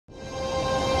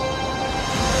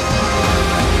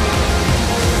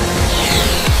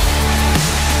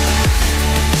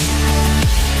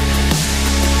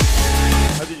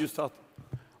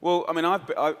Well, I mean,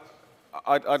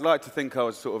 I'd like to think I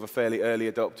was sort of a fairly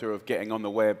early adopter of getting on the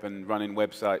web and running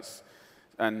websites,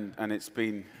 and it's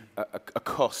been a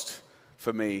cost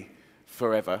for me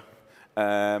forever.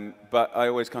 But I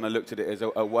always kind of looked at it as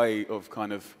a way of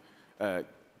kind of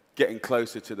getting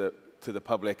closer to the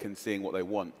public and seeing what they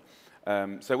want.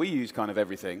 So we use kind of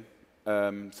everything.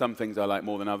 Some things I like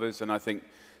more than others, and I think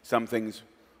some things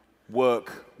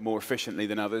work more efficiently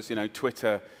than others. You know,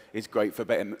 Twitter is great for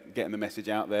getting the message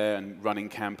out there and running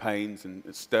campaigns and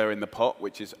stirring the pot,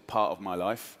 which is part of my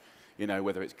life. You know,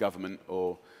 whether it's government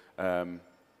or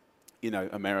you know,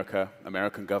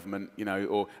 American government, you know,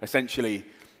 or essentially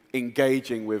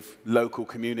engaging with local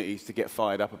communities to get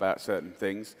fired up about certain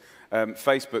things.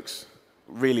 Facebook's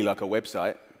really like a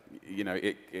website. You know,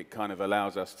 it kind of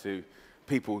allows us to,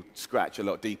 people scratch a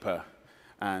lot deeper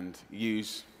and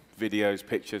use videos,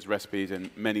 pictures, recipes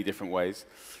in many different ways.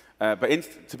 But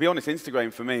to be honest,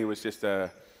 Instagram for me was just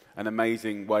an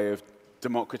amazing way of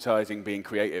democratizing being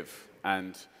creative.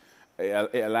 And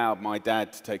it allowed my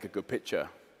dad to take a good picture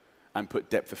and put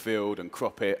depth of field and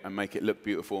crop it and make it look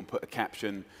beautiful and put a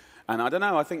caption. And I don't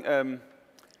know, I think, I mean,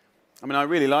 I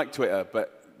really like Twitter,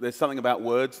 but there's something about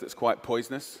words that's quite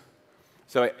poisonous.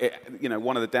 So, you know,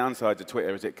 one of the downsides of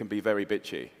Twitter is it can be very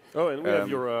bitchy. Oh, and we have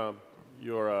your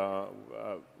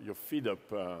feed up.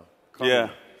 Yeah.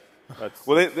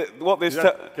 Well, what this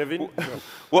Kevin?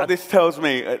 what this tells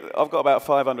me, I've got about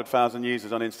 500,000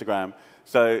 users on Instagram.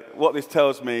 So what this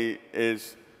tells me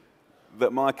is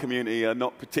that my community are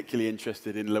not particularly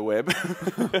interested in LeWeb.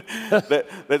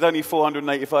 There's only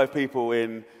 485 people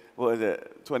in, what is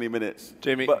it, 20 minutes.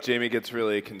 Jamie gets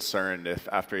really concerned if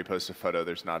after he posts a photo,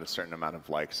 there's not a certain amount of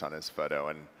likes on his photo,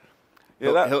 and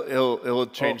he'll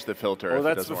change the filter. Oh,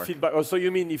 that's the feedback. Oh, so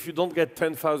you mean if you don't get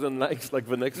 10,000 likes like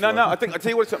the next one? No, I tell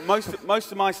you what,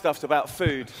 most of my stuff's about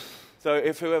food. So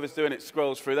if whoever's doing it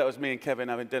scrolls through, that was me and Kevin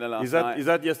having dinner last night. Is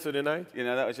that yesterday night? You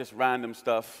know, that was just random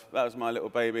stuff. That was my little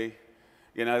baby.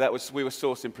 You know, that was, we were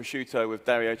sourcing prosciutto with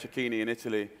Dario Cecchini in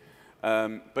Italy.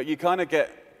 But you kind of get,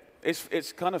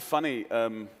 it's kind of funny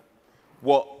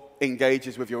what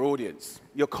engages with your audience.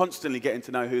 You're constantly getting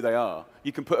to know who they are.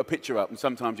 You can put a picture up, and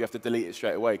sometimes you have to delete it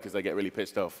straight away because they get really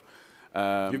pissed off.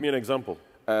 Give me an example.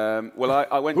 Well,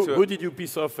 I went to... Who did you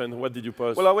piss off and what did you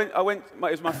post? Well, it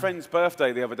was my friend's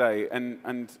birthday the other day,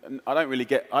 and I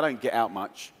don't get out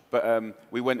much, but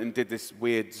we went and did this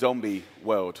weird zombie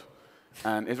world.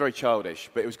 And it was very childish,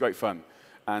 but it was great fun.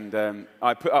 And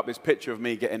I put up this picture of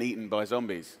me getting eaten by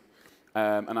zombies.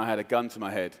 And I had a gun to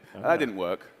my head. That didn't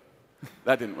work.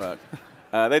 That didn't work.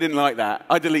 They didn't like that.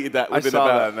 I deleted that within about...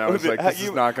 I saw that and I was like, this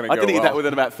is not going to go well. I deleted that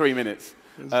within about 3 minutes.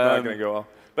 It's not going to go well.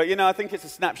 But, you know, I think it's a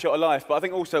snapshot of life. But I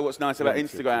think also what's nice about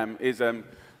Instagram is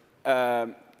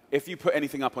if you put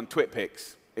anything up on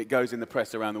TwitPics, it goes in the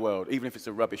press around the world, even if it's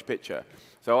a rubbish picture.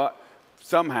 So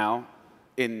somehow,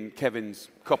 in Kevin's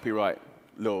copyright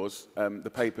laws,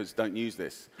 the papers don't use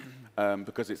this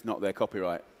because it's not their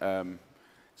copyright.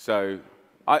 So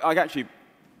I actually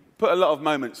put a lot of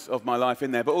moments of my life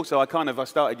in there, but also I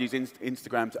started using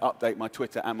Instagram to update my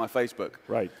Twitter and my Facebook.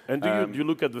 Right. And do you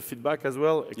look at the feedback as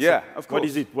well? Yeah, of course. What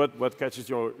is it? What catches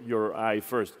your eye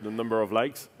first? The number of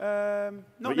likes?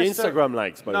 Not Instagram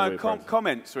likes, by the way. No,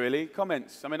 comments, really.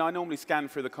 Comments. I mean, I normally scan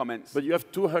through the comments. But you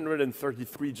have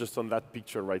 233 just on that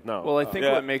picture right now. Well, I think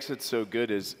what makes it so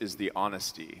good is the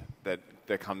honesty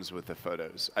that comes with the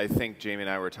photos. I think Jamie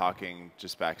and I were talking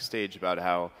just backstage about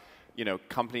how, you know,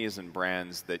 companies and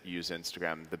brands that use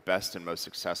Instagram, the best and most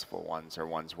successful ones are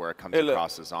ones where it comes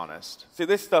across as honest. See,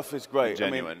 this stuff is great.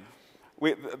 Genuine. I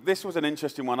mean, this was an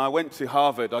interesting one. I went to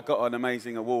Harvard. I got an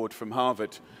amazing award from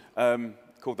Harvard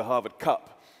called the Harvard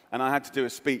Cup. And I had to do a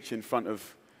speech in front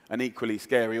of an equally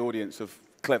scary audience of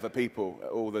clever people,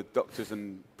 all the doctors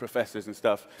and professors and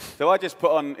stuff. So I just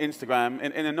put on Instagram,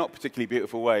 in a not particularly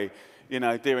beautiful way, you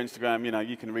know, dear Instagram, you know,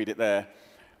 you can read it there,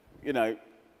 you know.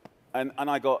 And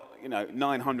I got, you know,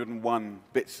 901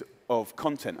 bits of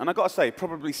content. And I've got to say,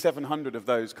 probably 700 of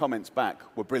those comments back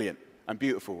were brilliant and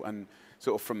beautiful and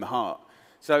sort of from the heart.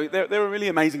 So they're a really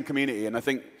amazing community. And I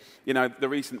think, you know, the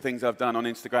recent things I've done on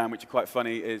Instagram, which are quite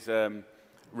funny, is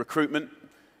recruitment.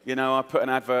 You know, I put an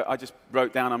advert, I just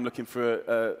wrote down I'm looking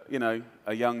for, you know,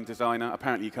 a young designer.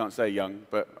 Apparently you can't say young,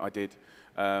 but I did.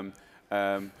 I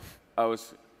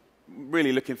was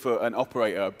really looking for an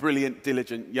operator, a brilliant,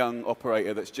 diligent, young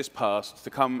operator that's just passed to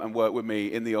come and work with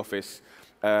me in the office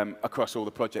across all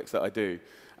the projects that I do.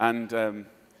 And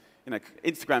you know,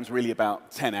 Instagram's really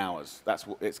about 10 hours. That's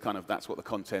what the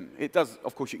content. It does,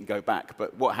 of course, you can go back,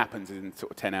 but what happens is in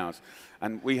sort of 10 hours.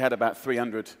 And we had about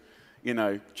 300, you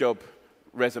know, job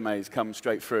resumes come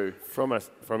straight through. From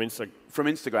Instagram. From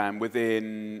Instagram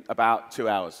within about 2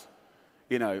 hours,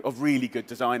 you know, of really good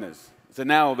designers. So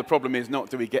now the problem is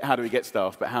not how do we get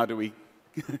staff, but how do we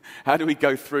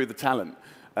go through the talent?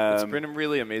 It's been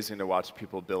really amazing to watch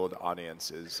people build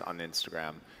audiences on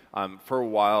Instagram. For a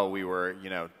while, we were, you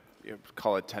know,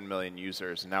 call it 10 million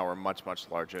users, and now we're much, much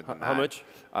larger than that. How much?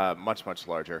 Much, much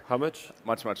larger. How much?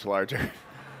 Much, much larger.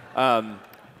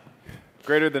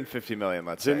 Greater than 50 million,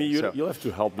 let's say. Jimmy, you'll have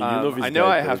to help me. You know this I know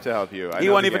guy, I have to help you. He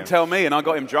won't even tell me, and I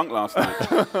got him drunk last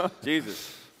night.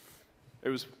 Jesus.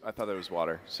 I thought it was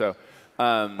water. So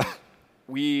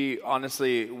we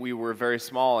were very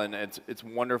small, and it's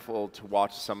wonderful to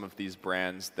watch some of these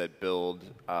brands that build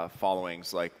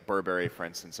followings, like Burberry, for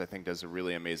instance, I think does a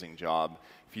really amazing job.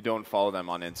 If you don't follow them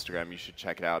on Instagram, you should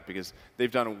check it out, because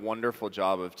they've done a wonderful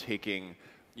job of taking,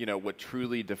 you know, what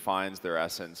truly defines their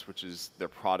essence, which is their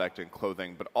product and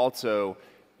clothing, but also,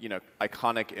 you know,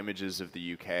 iconic images of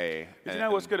the UK. You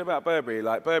know what's good about Burberry?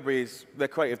 Like their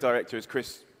creative director is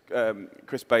Chris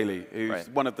Bailey, who's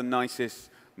one of the nicest,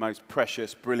 most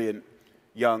precious, brilliant,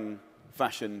 young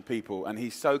fashion people, and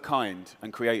he's so kind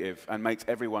and creative and makes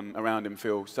everyone around him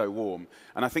feel so warm.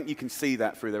 And I think you can see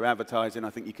that through their advertising. I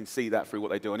think you can see that through what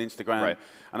they do on Instagram. Right.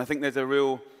 And I think there's a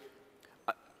real,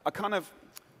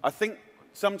 I think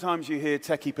sometimes you hear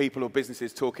techie people or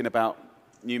businesses talking about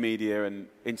new media and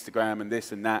Instagram and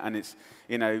this and that, and it's,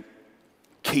 you know,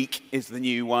 Keek is the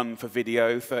new one for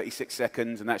video, 36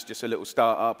 seconds, and that's just a little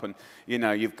startup. And you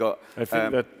know, you've got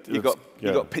you've got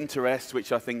Pinterest,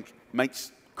 which I think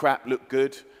makes crap look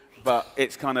good, but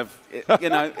it's kind of you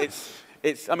know,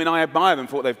 it's. I mean, I admire them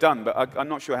for what they've done, but I'm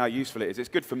not sure how useful it is. It's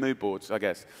good for mood boards, I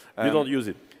guess. You don't use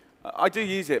it. I do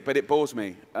use it, but it bores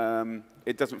me.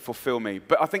 It doesn't fulfill me.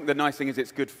 But I think the nice thing is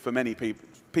it's good for many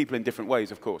people in different ways,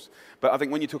 of course. But I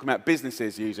think when you're talking about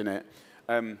businesses using it.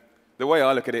 The way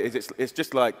I look at it is it's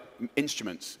just like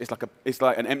instruments. It's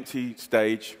like an empty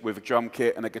stage with a drum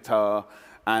kit and a guitar,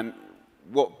 and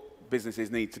what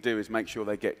businesses need to do is make sure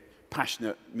they get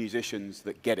passionate musicians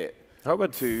that get it. How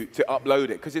about to upload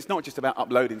it? Because it's not just about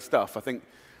uploading stuff. I think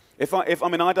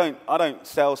I don't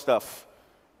sell stuff.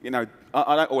 You know,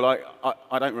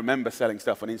 I don't remember selling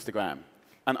stuff on Instagram,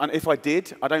 and if I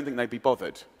did, I don't think they'd be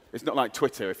bothered. It's not like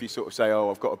Twitter. If you sort of say,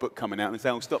 "Oh, I've got a book coming out," and they say,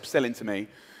 "Oh, stop selling to me,"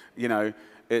 you know.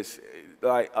 It's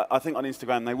like, I think on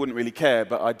Instagram they wouldn't really care,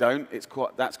 but I don't.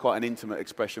 That's quite an intimate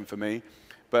expression for me.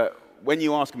 But when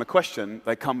you ask them a question,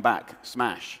 they come back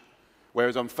smash.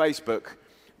 Whereas on Facebook,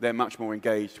 they're much more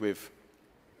engaged with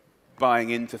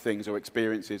buying into things or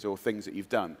experiences or things that you've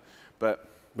done. But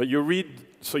you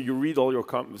read all your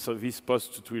comments. So these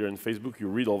posts to Twitter and Facebook, you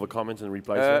read all the comments and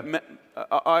replies.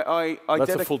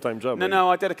 That's a full-time job. No,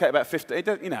 I dedicate about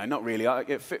 15. You know, not really. I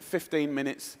get 15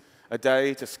 minutes a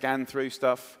day to scan through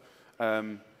stuff,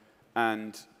 and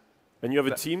you have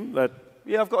a team that.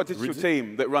 Yeah, I've got a digital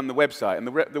team that run the website, and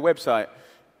the website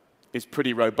is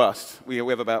pretty robust. We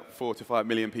have about 4 to 5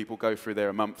 million people go through there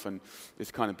a month, and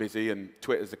it's kind of busy. And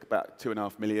Twitter's about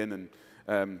 2.5 million,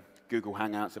 and Google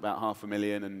Hangouts about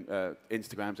 500,000, and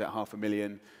Instagram's at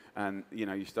 500,000. And you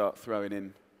know, you start throwing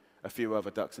in a few other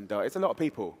ducks and darts. It's a lot of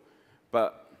people,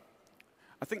 but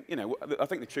I think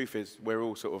the truth is we're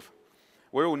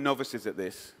all novices at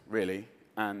this, really,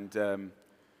 and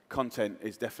content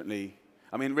is definitely.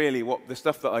 I mean, really, the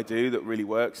stuff that I do that really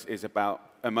works is about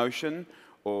emotion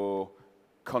or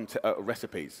content,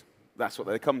 recipes. That's what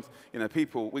they come. You know,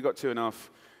 people. We got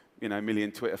 2.5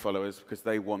 million Twitter followers because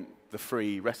they want the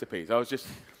free recipes. I was just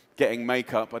getting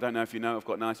makeup. I don't know if you know, I've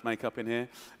got nice makeup in here,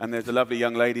 and there's a lovely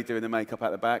young lady doing the makeup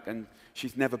at the back, and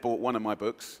she's never bought one of my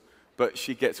books. But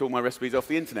she gets all my recipes off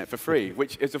the internet for free,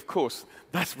 which is, of course,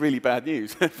 that's really bad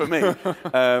news for me,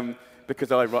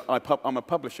 because I'm a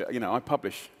publisher. You know, I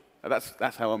publish.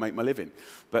 That's how I make my living.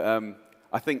 But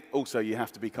I think also you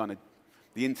have to be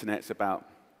the internet's about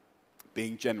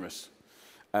being generous,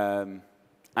 and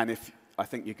if I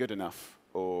think you're good enough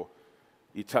or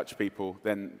you touch people,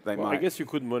 then they might. I guess you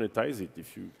could monetize it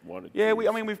if you wanted. Yeah,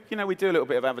 we do a little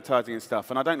bit of advertising and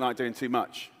stuff, and I don't like doing too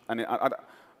much, and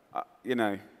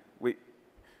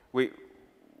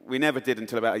We never did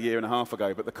until about 1.5 years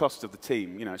ago, but the cost of the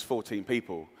team, you know, it's 14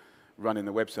 people running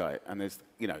the website, and there's,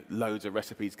 you know, loads of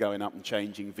recipes going up and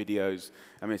changing videos.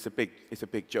 I mean, it's a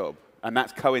big job, and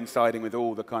that's coinciding with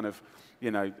all the kind of,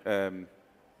 you know,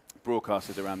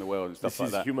 broadcasters around the world and stuff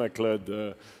like that. This is Hugh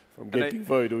McLeod from Getting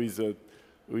Void, who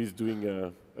is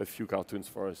doing a few cartoons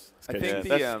for us. I think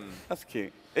that's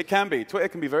cute. It can be. Twitter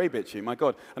can be very bitchy, my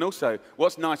God. And also,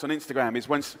 what's nice on Instagram is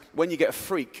when you get a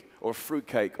freak or a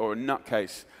fruitcake or a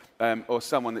nutcase or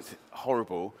someone that's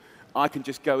horrible, I can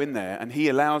just go in there and he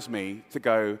allows me to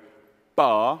go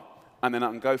bar, and then I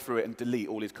can go through it and delete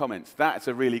all his comments. That's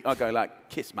a really, I go like,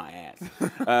 kiss my ass.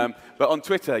 But on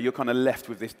Twitter, you're kind of left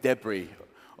with this debris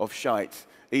of shite,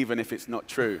 even if it's not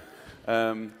true,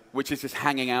 which is just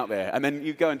hanging out there. And then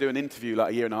you go and do an interview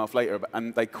like a year and a half later,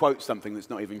 and they quote something that's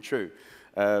not even true.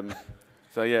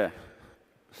 So yeah.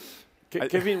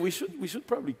 Kevin, we should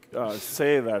probably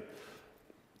say that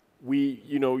we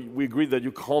agree that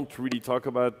you can't really talk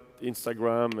about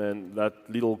Instagram and that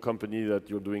little company that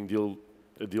you're doing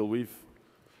a deal with.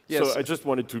 Yes. So I just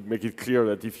wanted to make it clear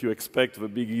that if you expect the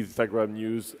big Instagram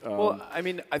news... well, I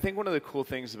mean, I think one of the cool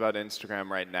things about Instagram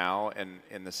right now and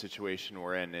in the situation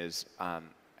we're in is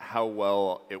how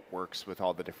well it works with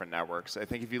all the different networks. I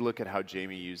think if you look at how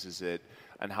Jamie uses it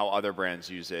and how other brands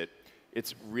use it,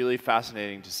 it's really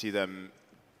fascinating to see them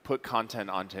put content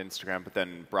onto Instagram, but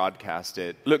then broadcast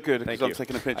it. Look good, because I'm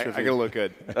taking a picture of you. I gotta look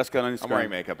good. That's going on Instagram. I'm wearing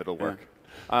makeup, it'll work.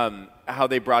 How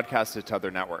they broadcast it to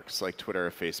other networks, like Twitter,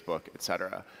 Facebook, et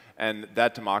cetera. And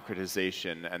that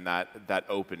democratization and that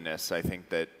openness, I think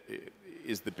that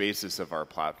is the basis of our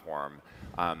platform.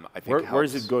 I think where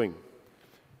is it going?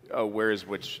 Where is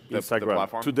which? The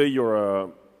platform? Today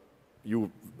you're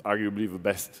arguably the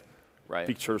best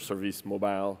picture service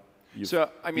mobile. So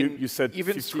I mean, you said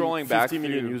even 50 scrolling back 50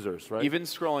 million users, right? Even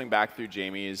scrolling back through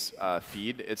Jamie's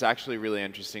feed, it's actually really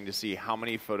interesting to see how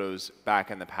many photos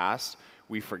back in the past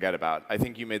we forget about. I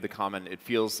think you made the comment, it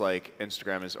feels like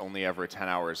Instagram is only ever 10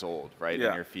 hours old, right,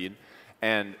 in your feed.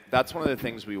 And that's one of the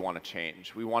things we want to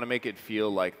change. We want to make it feel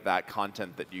like that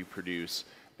content that you produce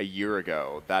a year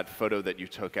ago, that photo that you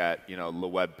took at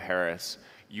LeWeb Paris,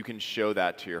 you can show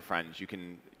that to your friends. You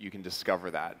can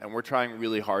discover that. And we're trying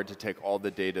really hard to take all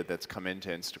the data that's come into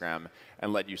Instagram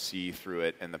and let you see through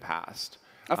it in the past.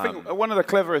 I think one of the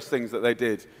cleverest things that they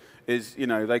did is,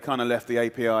 they kind of left the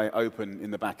API open in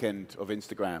the back end of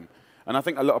Instagram. And I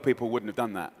think a lot of people wouldn't have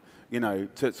done that,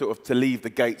 to leave the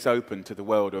gates open to the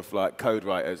world of like code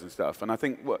writers and stuff. And I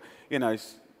think,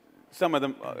 some of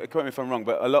them, correct me if I'm wrong,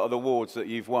 but a lot of the awards that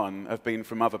you've won have been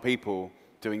from other people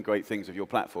doing great things with your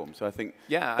platform. So I think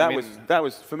that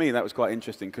was for me, that was quite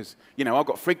interesting because,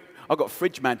 I've got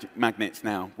fridge magnets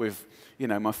now with,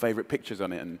 my favorite pictures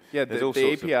on it. And yeah, the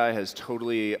API has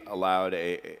totally allowed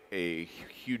a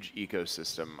huge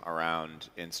ecosystem around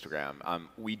Instagram.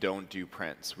 We don't do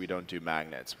prints, we don't do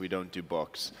magnets, we don't do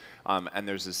books. And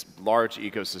there's this large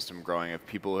ecosystem growing of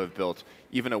people who have built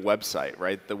even a website,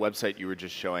 right? The website you were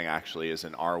just showing actually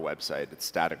isn't our website, it's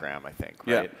Statagram, I think,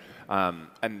 right? Yeah.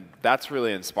 And that's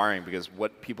really inspiring because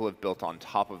what people have built on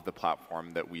top of the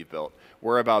platform that we built,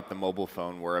 we're about the mobile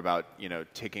phone, we're about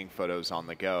taking photos on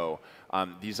the go.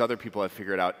 These other people have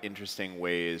figured out interesting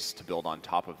ways to build on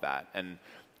top of that. And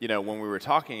when we were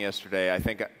talking yesterday, I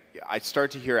think I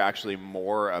start to hear actually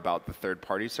more about the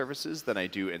third-party services than I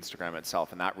do Instagram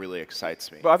itself, and that really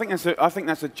excites me. But I think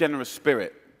that's a generous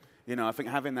spirit. I think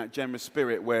having that generous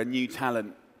spirit where new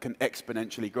talent can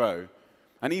exponentially grow.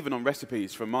 And even on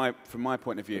recipes, from my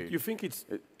point of view. You think it's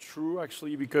true,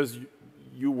 actually, because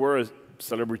you were a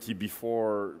celebrity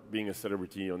before being a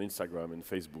celebrity on Instagram and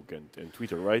Facebook and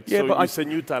Twitter, right? Yeah, so but it's a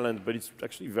new talent, but it's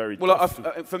actually very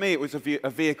tough. For me, it was a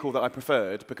vehicle that I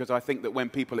preferred because I think that when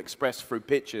people express through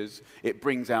pictures, it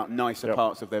brings out nicer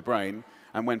parts of their brain.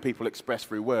 And when people express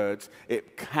through words,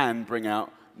 it can bring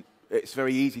out, it's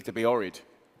very easy to be horrid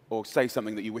or say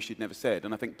something that you wish you'd never said.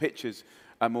 And I think pictures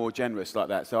are more generous like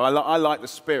that. So I like the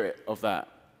spirit of that.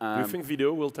 Do you think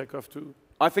video will take off too?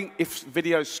 I think if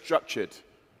video's structured,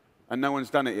 and no one's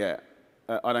done it yet,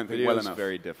 I don't think well enough. Video is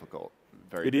very difficult.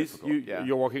 It is?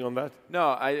 You're working on that?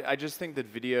 No, I just think that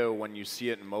video, when you see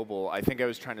it in mobile, I think I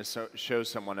was trying to show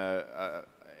someone a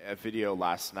video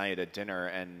last night at dinner,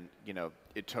 and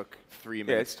it took 3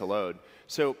 minutes to load.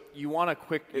 So you want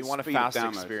a fast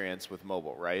experience with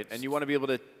mobile, right? And you want to be able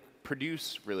to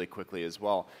produce really quickly as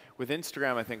well. With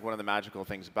Instagram, I think one of the magical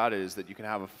things about it is that you can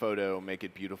have a photo, make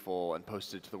it beautiful, and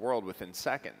post it to the world within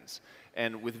seconds.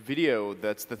 And with video,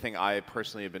 that's the thing I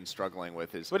personally have been struggling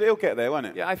with. But it'll get there, won't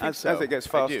it? Yeah, I think so. As it gets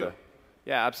faster. I do.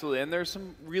 Yeah, absolutely. And there's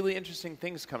some really interesting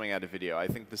things coming out of video. I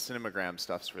think the cinemagram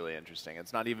stuff's really interesting.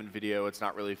 It's not even video. It's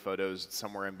not really photos. It's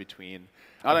somewhere in between.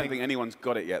 I don't think anyone's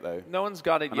got it yet, though. No one's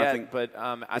got it yet, but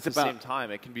at the same time,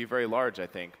 it can be very large, I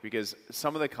think, because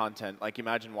some of the content, like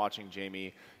imagine watching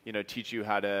Jamie, teach you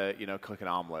how to, cook an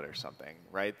omelet or something,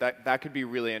 right? That could be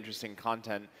really interesting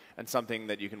content and something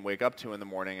that you can wake up to in the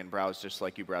morning and browse just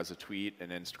like you browse a tweet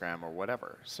and Instagram or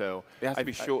whatever. So it has to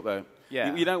be short, though.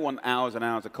 Yeah. You don't want hours and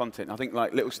hours of content. I think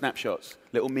like little snapshots,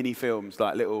 little mini films,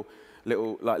 like little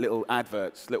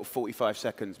adverts, little 45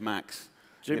 seconds max.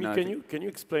 Jamie, can you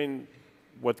explain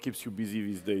what keeps you busy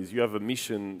these days? You have a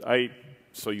mission.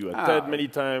 saw you at TED many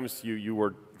times. You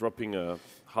were dropping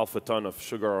half a ton of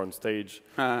sugar on stage.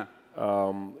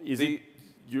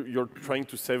 You're trying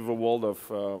to save the world of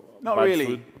not bad really.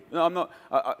 food? No, I'm not.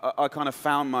 I kind of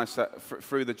found myself,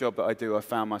 through the job that I do, I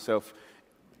found myself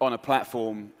on a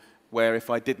platform where if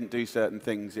I didn't do certain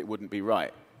things, it wouldn't be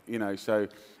right. So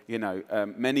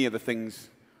many of the things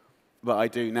that I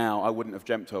do now, I wouldn't have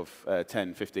dreamt of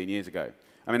 10, 15 years ago.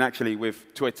 I mean, actually,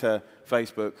 with Twitter,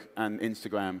 Facebook, and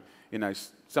Instagram,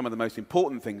 some of the most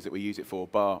important things that we use it for,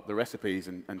 bar the recipes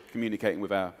and communicating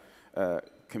with our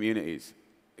communities.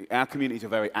 Our communities are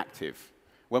very active.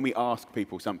 When we ask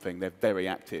people something, they're very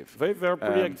active. They're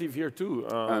pretty active here, too.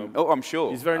 I'm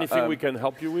sure. Is there anything we can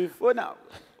help you with? Well, no.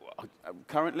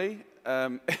 Currently?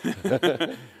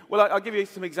 Well, I'll give you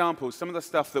some examples. Some of the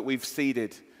stuff that we've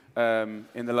seeded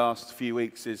in the last few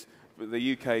weeks is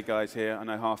the UK guys here. I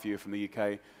know half of you are from the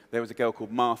UK. There was a girl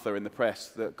called Martha in the press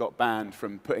that got banned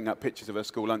from putting up pictures of her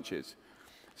school lunches.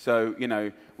 So,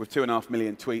 with 2.5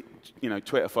 million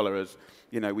Twitter followers,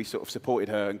 we sort of supported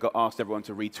her and asked everyone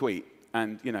to retweet.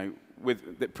 And,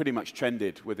 that pretty much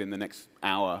trended within the next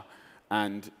hour.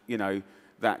 And,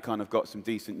 that kind of got some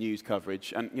decent news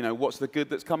coverage. And, what's the good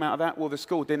that's come out of that? Well, the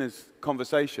school dinners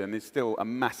conversation is still a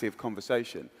massive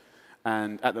conversation.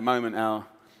 And at the moment, our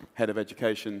head of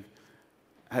education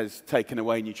has taken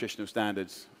away nutritional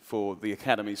standards for the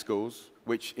academy schools,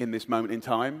 which in this moment in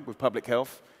time, with public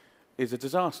health, is a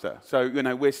disaster. So,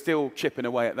 we're still chipping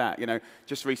away at that.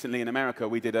 Just recently in America,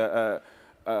 we did a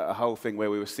whole thing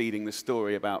where we were seeding the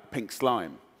story about pink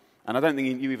slime. And I don't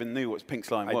think you even knew what pink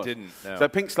slime was. I didn't, no. So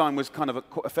pink slime was kind of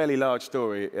a fairly large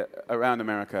story around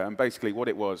America. And basically what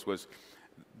it was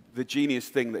the genius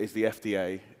thing that is the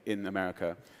FDA in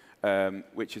America,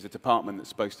 which is a department that's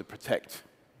supposed to protect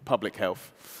public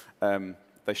health.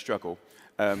 They struggle.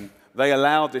 They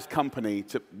allowed this company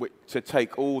to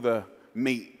take all the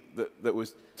meat that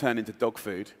was turned into dog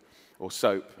food or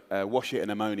soap, wash it in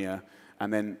ammonia,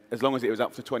 and then as long as it was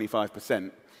up to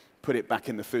 25%, put it back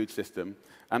in the food system.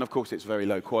 And of course, it's very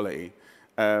low quality.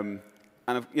 And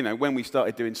when we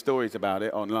started doing stories about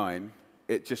it online,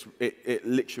 it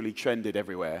literally trended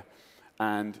everywhere.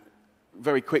 And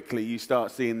very quickly, you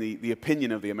start seeing the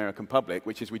opinion of the American public,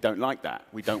 which is we don't like that.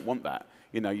 We don't want that.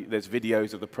 There's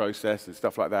videos of the process and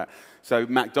stuff like that. So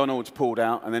McDonald's pulled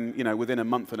out, and then within a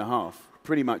month and a half,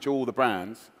 pretty much all the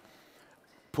brands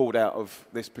pulled out of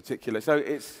this particular. So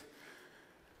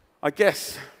I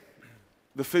guess,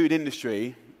 the food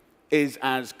industry is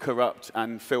as corrupt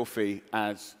and filthy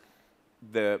as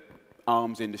the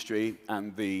arms industry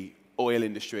and the oil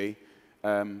industry,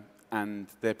 and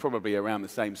they're probably around the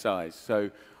same size.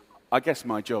 So I guess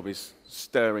my job is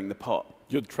stirring the pot.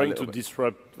 You're trying to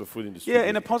disrupt the food industry. Yeah,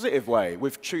 in a positive way,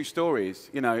 with true stories.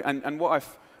 And what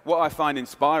I find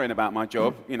inspiring about my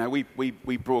job,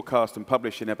 we broadcast and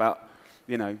publish in about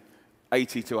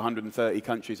 80 to 130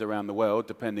 countries around the world,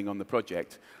 depending on the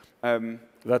project.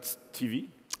 That's TV?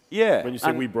 Yeah. When you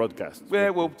say we broadcast. Yeah,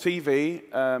 well, TV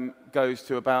goes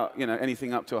to about,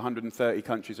 anything up to 130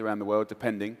 countries around the world,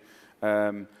 depending,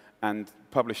 and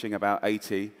publishing about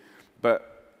 80. But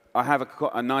I have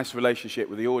a nice relationship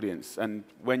with the audience. And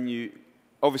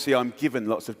obviously I'm given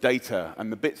lots of data, and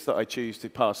the bits that I choose to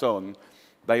pass on,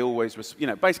 they always,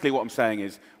 basically what I'm saying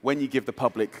is, when you give the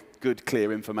public good,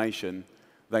 clear information,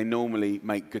 they normally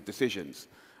make good decisions.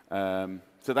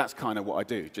 So that's kind of what I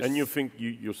do. And you think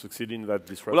you're succeeding in that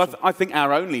disruption? Well, I think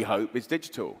our only hope is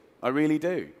digital. I really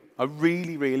do. I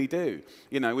really, really do.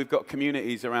 We've got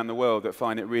communities around the world that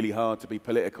find it really hard to be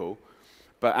political,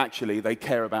 but actually they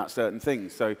care about certain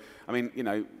things. So, I mean,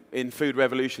 in Food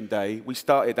Revolution Day, we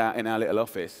started that in our little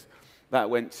office. That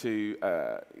went to,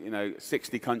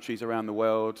 60 countries around the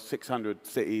world, 600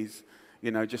 cities,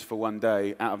 just for one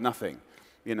day, out of nothing.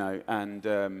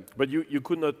 But you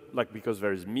could not, because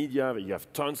there is media, you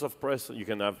have tons of press, you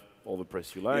can have all the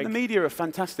press you like. Yeah, the media are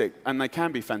fantastic, and they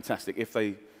can be fantastic if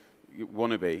they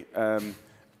want to be.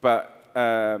 But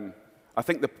I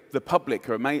think the public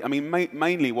are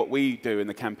mainly what we do in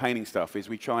the campaigning stuff is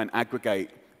we try and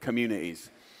aggregate communities.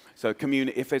 So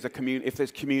if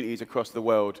there's communities across the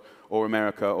world, or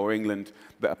America, or England,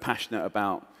 that are passionate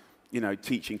about,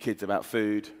 teaching kids about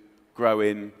food,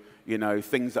 growing,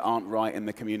 things that aren't right in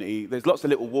the community. There's lots of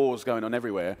little wars going on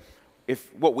everywhere.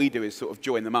 What we do is sort of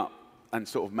join them up and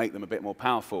sort of make them a bit more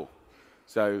powerful.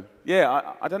 So,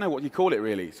 yeah, I don't know what you call it,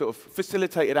 really. Sort of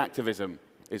facilitated activism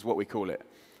is what we call it.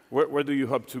 Where do you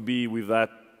hope to be with that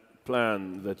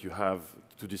plan that you have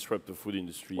to disrupt the food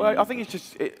industry? Well, I think it's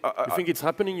just... you think it's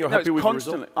happening? You're happy with the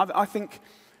result? I think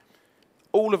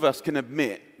all of us can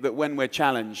admit that when we're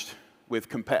challenged with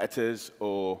competitors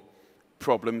or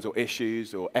problems or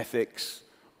issues or ethics,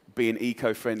 being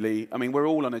eco-friendly. I mean, we're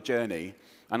all on a journey,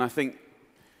 and I think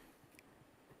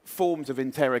forms of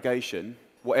interrogation,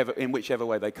 in whichever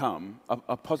way they come,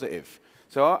 are positive.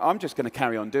 So I'm just going to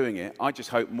carry on doing it. I just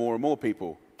hope more and more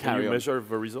people carry on. Can you measure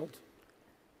the result?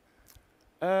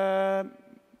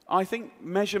 I think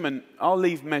measurement, I'll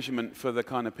leave measurement for the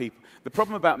kind of people. The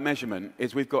problem about measurement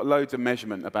is we've got loads of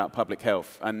measurement about public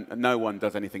health, and no one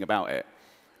does anything about it.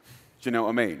 Do you know what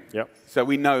I mean? Yep. So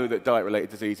we know that diet-related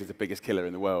disease is the biggest killer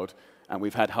in the world, and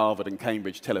we've had Harvard and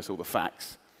Cambridge tell us all the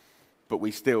facts, but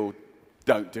we still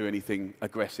don't do anything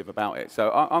aggressive about it.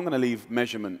 So I'm going to leave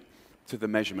measurement to the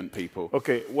measurement people.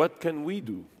 Okay, what can we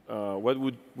do? What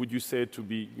would you say to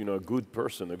be, a good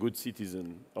person, a good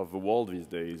citizen of the world these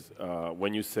days?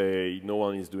 When you say no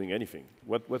one is doing anything,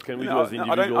 what can we do as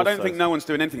individuals? I don't think no one's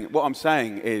doing anything. What I'm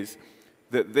saying is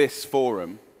that this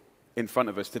forum in front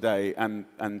of us today, and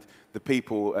the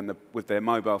people with their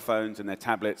mobile phones and their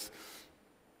tablets,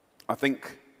 I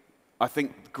think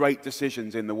great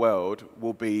decisions in the world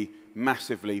will be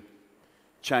massively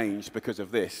changed because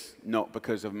of this, not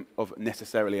because of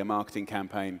necessarily a marketing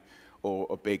campaign or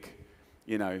a big,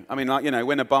 I mean,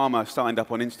 when Obama signed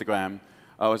up on Instagram,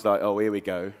 I was like, oh, here we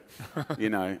go,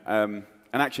 and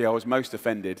actually I was most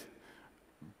offended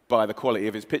by the quality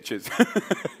of his pictures.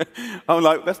 I'm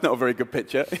like, that's not a very good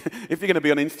picture. If you're going to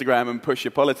be on Instagram and push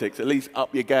your politics, at least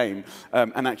up your game.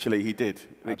 And actually, he did.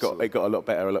 It got a lot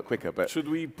better, a lot quicker. But should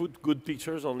we put good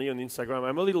pictures only on Instagram?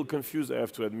 I'm a little confused, I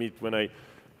have to admit, when I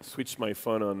switch my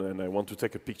phone on and I want to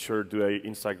take a picture. Do I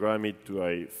Instagram it? Do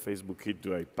I Facebook it?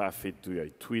 Do I path it? Do I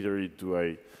Twitter it?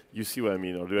 You see what I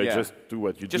mean? Or do I just do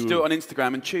what you do? Just do it on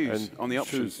Instagram and choose on the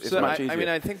options. It's much easier. I mean,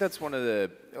 I think that's one of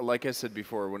the, like I said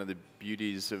before, one of the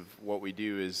beauties of what we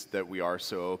do is that we are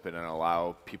so open and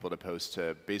allow people to post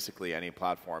to basically any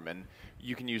platform. And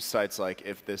you can use sites like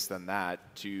If This Then That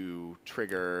to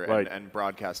trigger and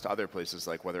broadcast to other places,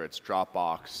 like whether it's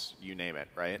Dropbox, you name it,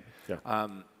 right? Yeah.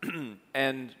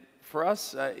 And for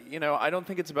us, I don't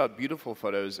think it's about beautiful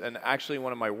photos. And actually,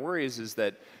 one of my worries is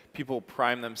that people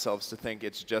prime themselves to think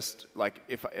it's just like,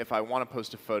 if I want to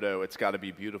post a photo, it's got to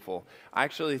be beautiful. I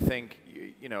actually think,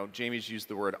 Jamie's used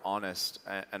the word honest,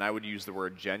 and I would use the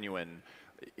word genuine.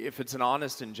 If it's an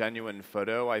honest and genuine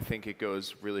photo, I think it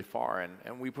goes really far.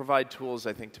 And we provide tools,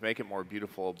 I think, to make it more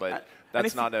beautiful, but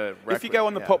that's not a record. If you go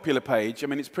on the popular page, I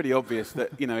mean, it's pretty obvious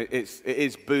that, it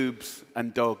is boobs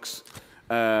and dogs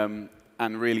and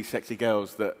really sexy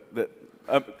girls that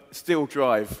still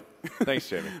drive. Thanks,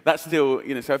 Jamie. That's still,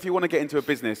 so if you want to get into a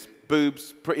business,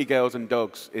 boobs, pretty girls and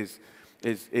dogs is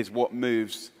what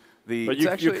moves. But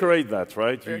you create that,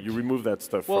 right? You remove that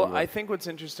stuff. Well, I think what's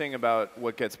interesting about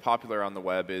what gets popular on the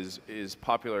web is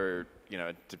popular,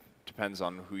 it depends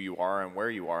on who you are and where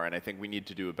you are. And I think we need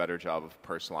to do a better job of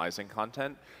personalizing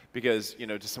content because,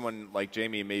 to someone like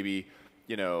Jamie, maybe,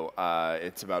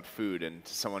 it's about food. And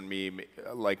to someone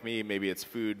like me, maybe it's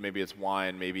food, maybe it's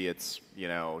wine, maybe it's,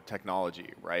 technology,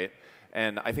 right?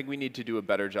 And I think we need to do a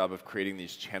better job of creating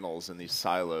these channels and these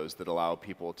silos that allow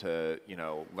people to,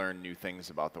 learn new things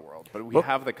about the world. But we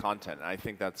have the content, and I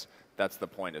think that's the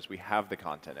point, is we have the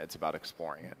content. It's about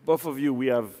exploring it. Both of you, we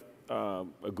have a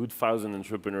good 1,000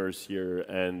 entrepreneurs here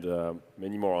and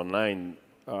many more online.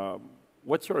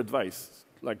 What's your advice,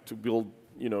 like to build,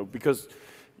 because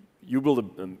you build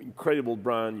an incredible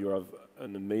brand, you have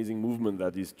an amazing movement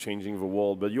that is changing the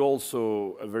world, but you're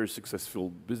also a very successful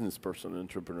business person,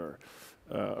 entrepreneur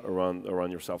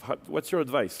around yourself. What's your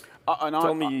advice?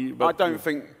 Tell me about I don't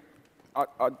think...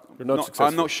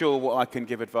 I'm not sure what I can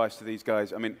give advice to these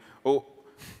guys. I mean,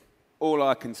 all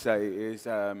I can say is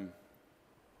from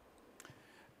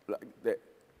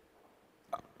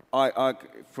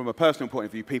a personal point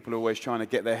of view, people are always trying to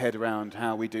get their head around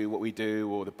how we do what we do,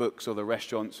 or the books, or the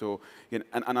restaurants, or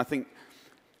and I think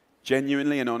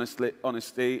genuinely and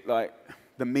honestly, like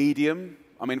the medium.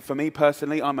 I mean, for me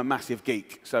personally, I'm a massive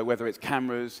geek. So whether it's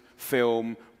cameras,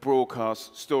 film,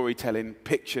 broadcast, storytelling,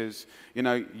 pictures,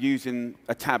 using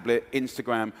a tablet,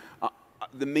 Instagram,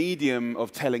 the medium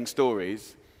of telling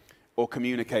stories, or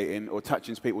communicating, or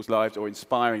touching people's lives, or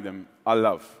inspiring them, I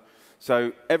love.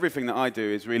 So everything that I do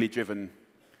is really driven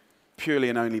purely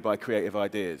and only by creative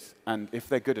ideas. And if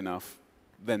they're good enough,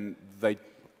 then they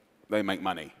make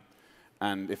money.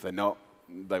 And if they're not,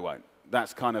 they won't.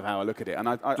 That's kind of how I look at it. And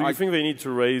do you think they need to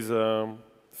raise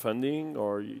funding,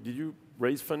 or did you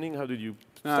raise funding? How did you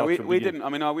start? No, we didn't. I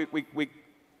mean,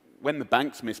 when the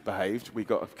banks misbehaved, we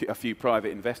got a few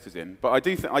private investors in. But I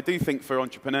do think for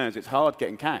entrepreneurs, it's hard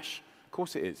getting cash. Of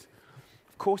course it is.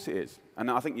 Of course it is.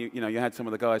 And I think you had some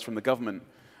of the guys from the government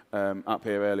up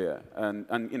here earlier,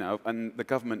 and you know, and the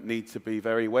government needs to be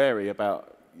very wary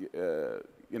about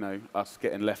you know, us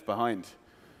getting left behind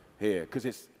here, because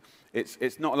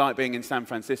it's not like being in San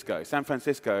Francisco. San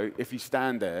Francisco, if you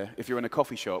stand there, if you're in a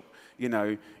coffee shop, you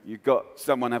know, you've got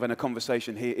someone having a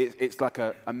conversation here. It's like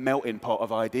a melting pot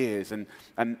of ideas, and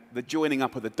the joining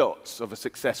up of the dots of a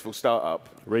successful startup,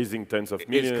 raising tens of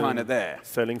millions, is kind of there,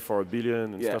 selling for $1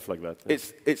 billion and stuff like that. Yeah.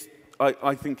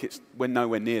 I think we're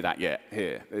nowhere near that yet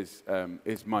here, is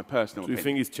my personal opinion. Do you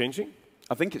think it's changing?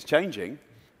 I think it's changing,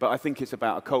 but I think it's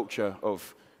about a culture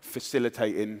of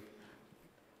facilitating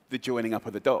the joining up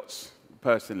of the dots,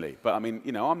 personally. But I mean,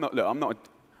 you know,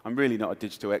 I'm really not a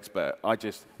digital expert. I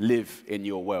just live in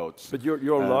your worlds. But you're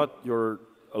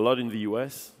a lot in the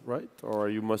US, right? Or are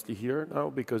you mostly here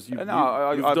now? Because you've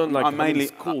done like mainly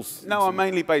schools. No, I'm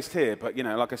mainly based here, but you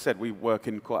know, like I said, we work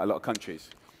in quite a lot of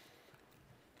countries.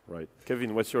 Right.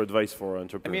 Kevin, what's your advice for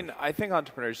entrepreneurs? I mean, I think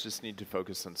entrepreneurs just need to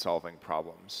focus on solving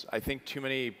problems. I think too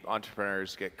many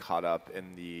entrepreneurs get caught up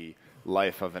in the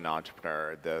life of an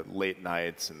entrepreneur, the late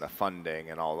nights and the funding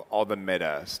and all the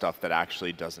meta stuff that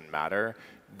actually doesn't matter.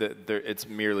 It's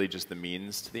merely just the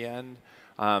means to the end.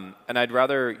 And I'd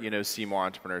rather, you know, see more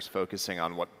entrepreneurs focusing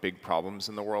on what big problems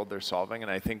in the world they're solving.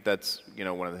 And I think that's, you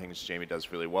know, one of the things Jamie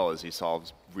does really well is he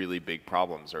solves really big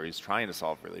problems, or he's trying to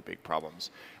solve really big problems.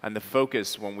 And the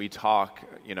focus when we talk,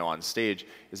 you know, on stage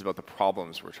is about the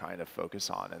problems we're trying to focus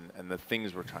on and the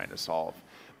things we're trying to solve.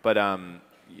 But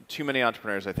too many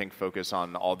entrepreneurs, I think, focus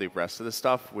on all the rest of the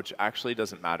stuff, which actually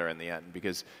doesn't matter in the end.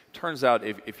 Because it turns out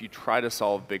if you try to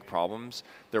solve big problems,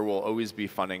 there will always be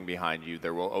funding behind you.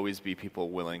 There will always be people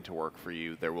willing to work for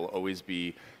you. There will always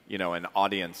be, you know, an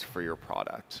audience for your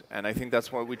product. And I think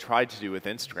that's what we tried to do with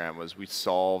Instagram, was we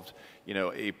solved, you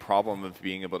know, a problem of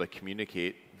being able to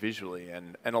communicate visually.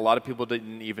 And a lot of people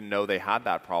didn't even know they had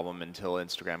that problem until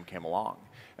Instagram came along.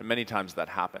 And many times that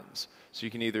happens. So you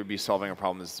can either be solving a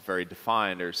problem that's very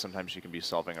defined, or sometimes you can be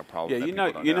solving a problem that people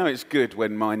don't know. You know it's good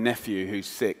when my nephew, who's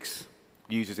 6,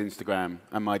 uses Instagram,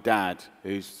 and my dad,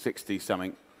 who's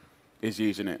 60-something, is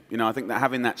using it. You know, I think that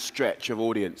having that stretch of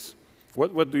audience.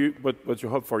 What's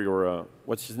your hope for your,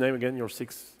 what's his name again, your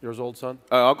 6-year-old son?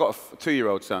 I've got a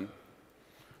 2-year-old son.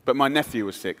 But my nephew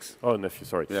was 6. Oh, nephew,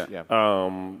 sorry. Yeah.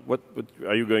 What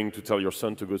are you going to tell your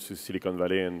son to go to Silicon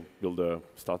Valley and build a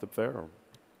startup there? Or?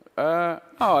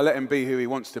 I'll let him be who he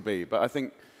wants to be. But I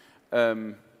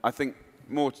think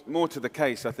more to the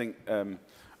case, I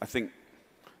think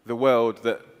the world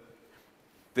that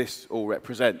this all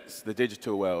represents, the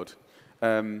digital world,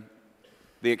 the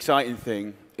exciting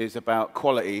thing is about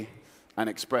quality and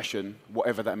expression,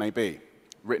 whatever that may be.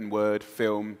 Written word,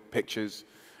 film, pictures.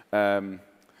 And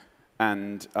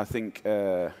I think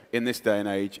in this day and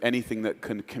age, anything that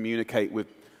can communicate with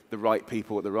the right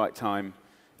people at the right time.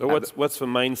 So what's the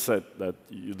mindset that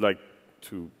you'd like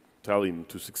to tell him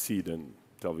to succeed, and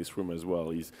tell this room as well?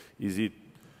 Is it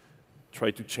try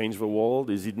to change the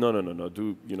world? Is it no?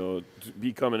 Do you know, to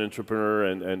become an entrepreneur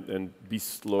and be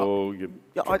slow?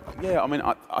 I mean,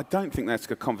 I don't think that's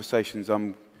the conversations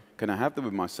I'm going to have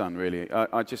with my son, really.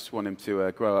 I just want him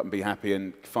to grow up and be happy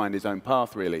and find his own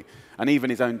path, really. And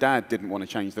even his own dad didn't want to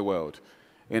change the world.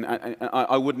 And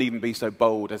I wouldn't even be so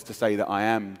bold as to say that I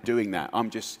am doing that.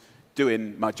 I'm just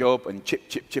doing my job and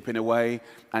chipping away.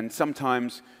 And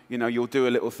sometimes, you know, you'll do a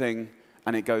little thing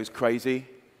and it goes crazy.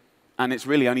 And it's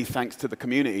really only thanks to the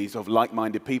communities of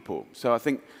like-minded people. So I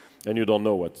think... And you don't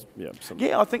know what...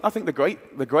 Yeah, I think the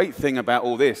great thing about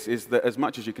all this is that as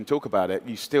much as you can talk about it,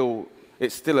 it's still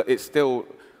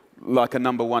like a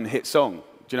 #1 hit song.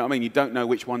 Do you know what I mean? You don't know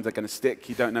which ones are going to stick.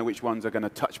 You don't know which ones are going to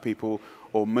touch people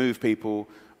or move people.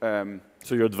 So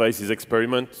your advice is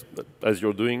experiment, as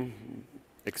you're doing?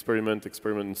 Experiment,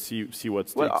 and see what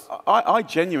sticks? Well, I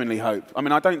genuinely hope. I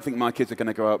mean, I don't think my kids are going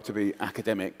to grow up to be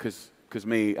academic, because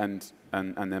me and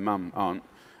their mum aren't.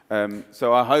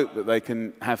 So I hope that they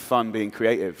can have fun being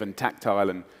creative and tactile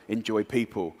and enjoy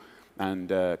people and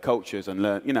cultures and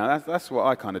learn. You know, that's what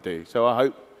I kind of do. So I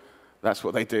hope that's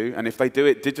what they do. And if they do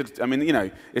it digital, I mean, you know,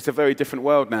 it's a very different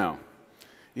world now.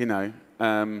 You know,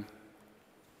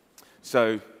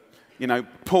 so, you know,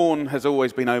 porn has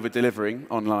always been over-delivering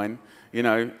online. You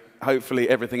know, hopefully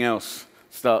everything else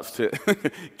starts to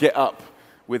get up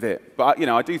with it. But, you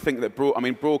know, I do think that,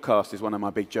 broadcast is one of my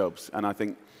big jobs. And I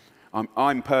think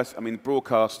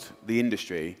broadcast, the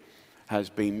industry, has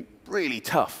been really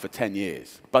tough for 10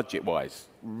 years, budget-wise.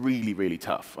 Really, really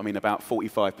tough. I mean, about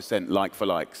 45%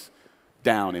 like-for-likes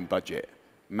down in budget.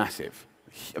 Massive.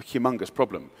 A humongous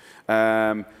problem.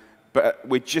 But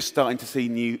we're just starting to see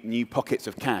new pockets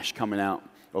of cash coming out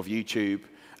of YouTube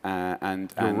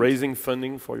and raising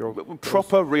funding for your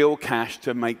proper real cash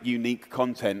to make unique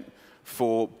content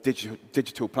for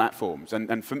digital platforms,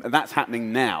 and that's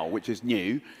happening now, which is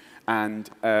new. And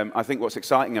I think what's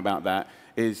exciting about that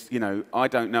is, I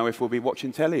don't know if we'll be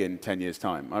watching telly in 10 years'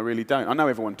 time. I really don't. I know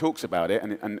everyone talks about it,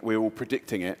 and we're all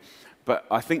predicting it, but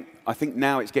I think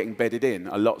now it's getting bedded in.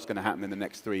 A lot's going to happen in the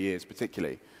next 3 years,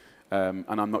 particularly, and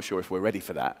I'm not sure if we're ready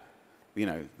for that.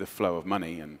 The flow of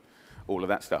money and all of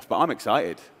that stuff. But I'm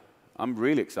excited. I'm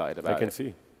really excited about it. I can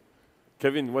see.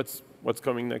 Kevin, what's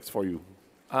coming next for you?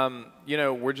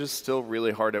 We're just still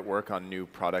really hard at work on new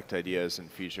product ideas and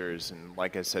features. And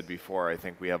like I said before, I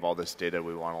think we have all this data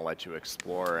we want to let you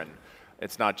explore. And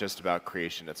it's not just about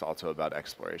creation, it's also about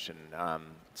exploration.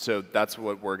 So that's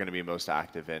what we're going to be most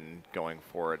active in going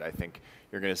forward. I think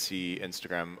you're going to see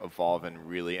Instagram evolve in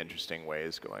really interesting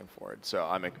ways going forward. So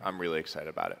I'm really excited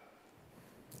about it.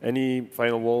 Any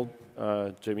final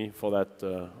word, Jamie, for that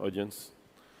audience?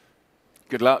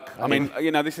 Good luck. I mean,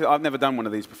 I've never done one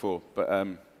of these before, but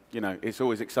it's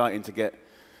always exciting to get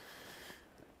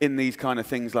in these kind of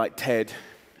things like TED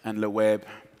and LeWeb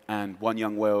and One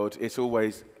Young World. It's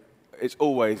always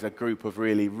a group of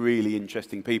really, really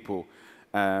interesting people.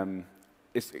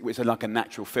 It's like a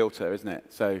natural filter, isn't it?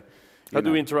 So, how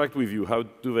do we interact with you? How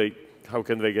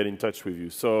can they get in touch with you?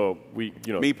 So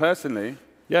me personally.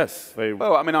 Yes.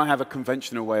 Well, I mean, I have a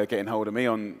conventional way of getting hold of me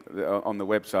on the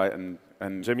website and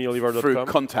through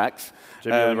contacts.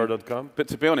 JamieOliver.com. But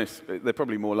to be honest, they're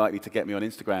probably more likely to get me on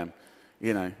Instagram,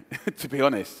 to be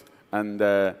honest. And,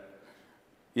 but,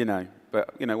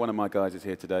 one of my guys is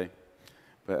here today.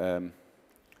 But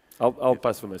I'll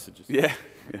pass the messages. Yeah.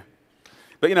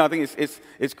 But, I think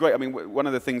it's great. I mean, one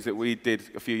of the things that we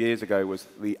did a few years ago was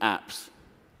the apps.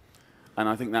 And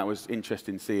I think that was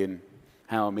interesting seeing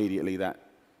how immediately that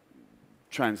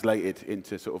translated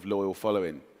into sort of loyal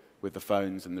following with the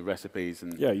phones and the recipes.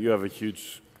 And yeah, you have a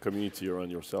huge community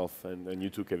around yourself, and you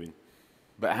too, Kevin.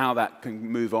 But how that can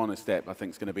move on a step, I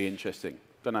think, is going to be interesting.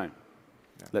 Don't know.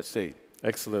 Yeah. Let's see.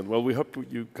 Excellent. Well, we hope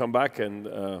you come back and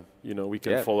we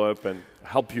can follow up and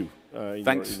help you.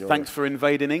 Thanks for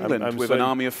invading England with an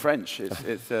army of French.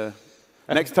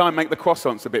 Next time, make the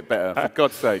croissants a bit better, for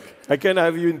God's sake. I can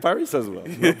have you in Paris as well.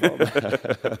 No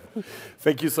problem.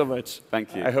 Thank you so much.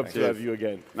 Thank you. I hope to have you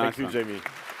again. Nice Thank you, Jamie.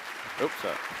 Oops,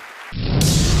 sorry.